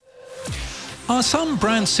Are some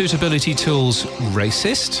brand suitability tools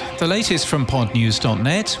racist? The latest from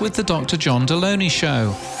podnews.net with the Dr. John Deloney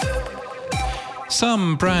Show.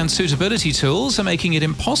 Some brand suitability tools are making it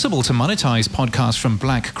impossible to monetize podcasts from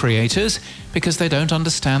black creators because they don't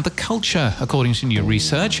understand the culture, according to new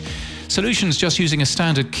research. Solutions just using a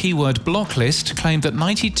standard keyword block list claimed that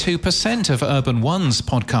 92% of Urban One's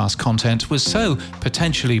podcast content was so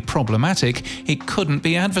potentially problematic it couldn't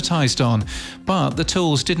be advertised on. But the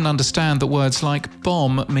tools didn't understand that words like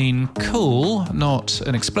bomb mean cool, not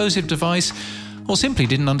an explosive device, or simply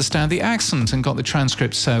didn't understand the accent and got the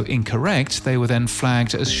transcript so incorrect they were then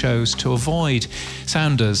flagged as shows to avoid.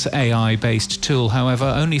 Sounder's AI-based tool, however,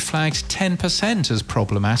 only flagged 10% as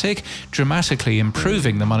problematic, dramatically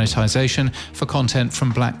improving the monetization for content from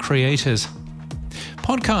black creators.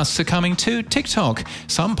 Podcasts are coming to TikTok.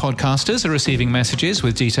 Some podcasters are receiving messages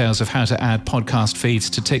with details of how to add podcast feeds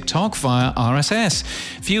to TikTok via RSS.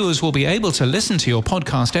 Viewers will be able to listen to your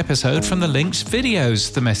podcast episode from the linked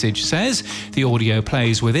videos, the message says. The audio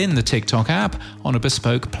plays within the TikTok app on a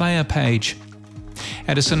bespoke player page.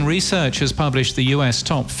 Edison Research has published the US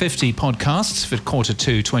top 50 podcasts for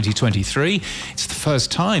Q2 2023. It's the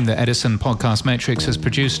first time that Edison Podcast Metrics has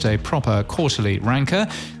produced a proper quarterly ranker.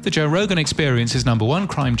 The Joe Rogan Experience is number 1,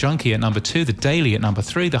 Crime Junkie at number 2, The Daily at number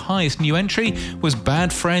 3. The highest new entry was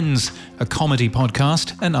Bad Friends, a comedy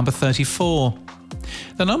podcast, at number 34.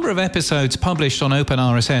 The number of episodes published on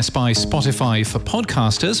OpenRSS by Spotify for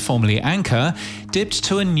podcasters, formerly Anchor, dipped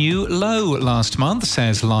to a new low last month,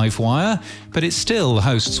 says Livewire, but it still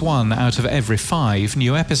hosts 1 out of every 5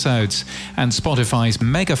 new episodes. And Spotify's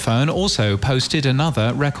Megaphone also posted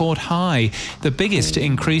another record high. The biggest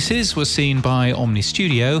increases were seen by Omni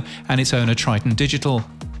Studio and its owner Triton Digital.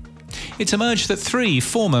 It's emerged that 3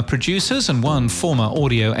 former producers and 1 former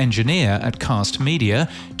audio engineer at Cast Media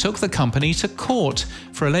took the company to court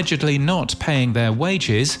for allegedly not paying their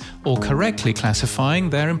wages or correctly classifying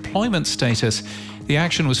their employment status. The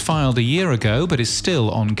action was filed a year ago but is still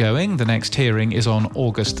ongoing. The next hearing is on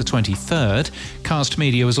August the 23rd. Cast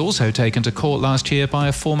Media was also taken to court last year by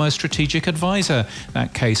a former strategic advisor.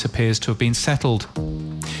 That case appears to have been settled.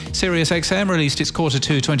 SiriusXM released its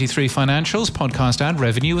Q2 23 financials. Podcast ad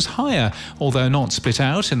revenue was higher, although not split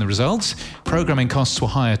out in the results. Programming costs were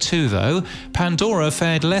higher too, though. Pandora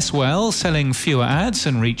fared less well, selling fewer ads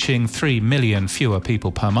and reaching 3 million fewer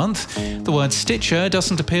people per month. The word Stitcher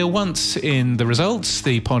doesn't appear once in the results.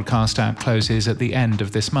 The podcast app closes at the end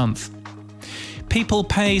of this month. People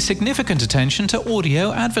pay significant attention to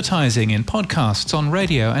audio advertising in podcasts, on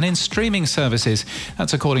radio and in streaming services.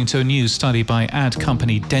 That's according to a new study by ad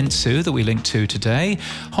company Dentsu that we linked to today.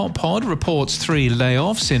 HotPod reports 3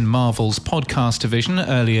 layoffs in Marvel's podcast division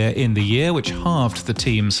earlier in the year, which halved the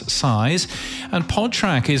team's size. And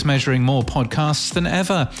PodTrack is measuring more podcasts than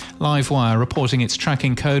ever. Livewire reporting its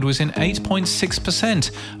tracking code was in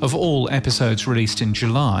 8.6% of all episodes released in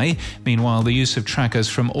July. Meanwhile, the use of trackers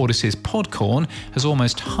from Audacy's Podcorn has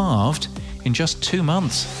almost halved in just 2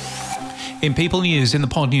 months. In People News, in the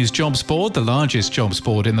Pod News jobs board, the largest jobs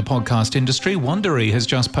board in the podcast industry, Wondery has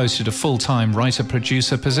just posted a full-time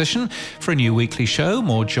writer-producer position for a new weekly show.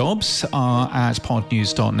 More jobs are at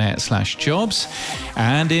podnews.net/jobs.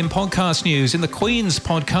 And in podcast news, in the Queen's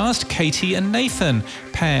podcast, Katie and Nathan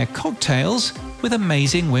pair cocktails with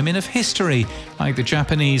amazing women of history, like the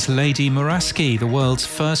Japanese Lady Muraski, the world's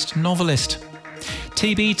first novelist.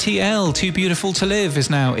 TBTL, Too Beautiful to Live, is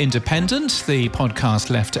now independent. The podcast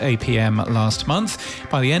left APM last month.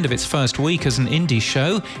 By the end of its first week as an indie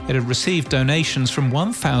show, it had received donations from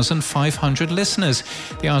 1,500 listeners.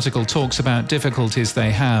 The article talks about difficulties they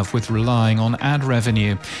have with relying on ad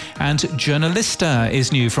revenue. And Journalista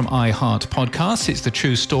is new from iHeart Podcasts. It's the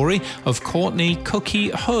true story of Courtney Cookie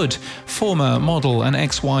Hood, former model and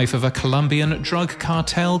ex-wife of a Colombian drug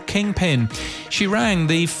cartel kingpin. She rang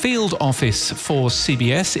the field office for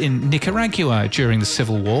CBS in Nicaragua during the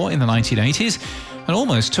Civil War in the 1980s and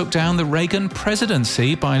almost took down the Reagan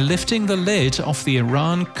presidency by lifting the lid off the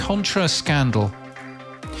Iran-Contra scandal.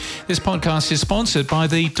 This podcast is sponsored by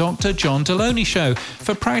the Dr. John Deloney Show.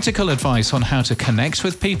 For practical advice on how to connect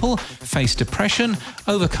with people, face depression,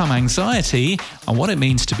 overcome anxiety, and what it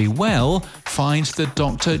means to be well, find the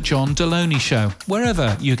Dr. John Deloney Show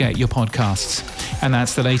wherever you get your podcasts. And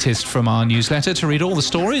that's the latest from our newsletter. To read all the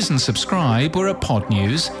stories and subscribe, we're at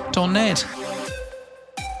podnews.net.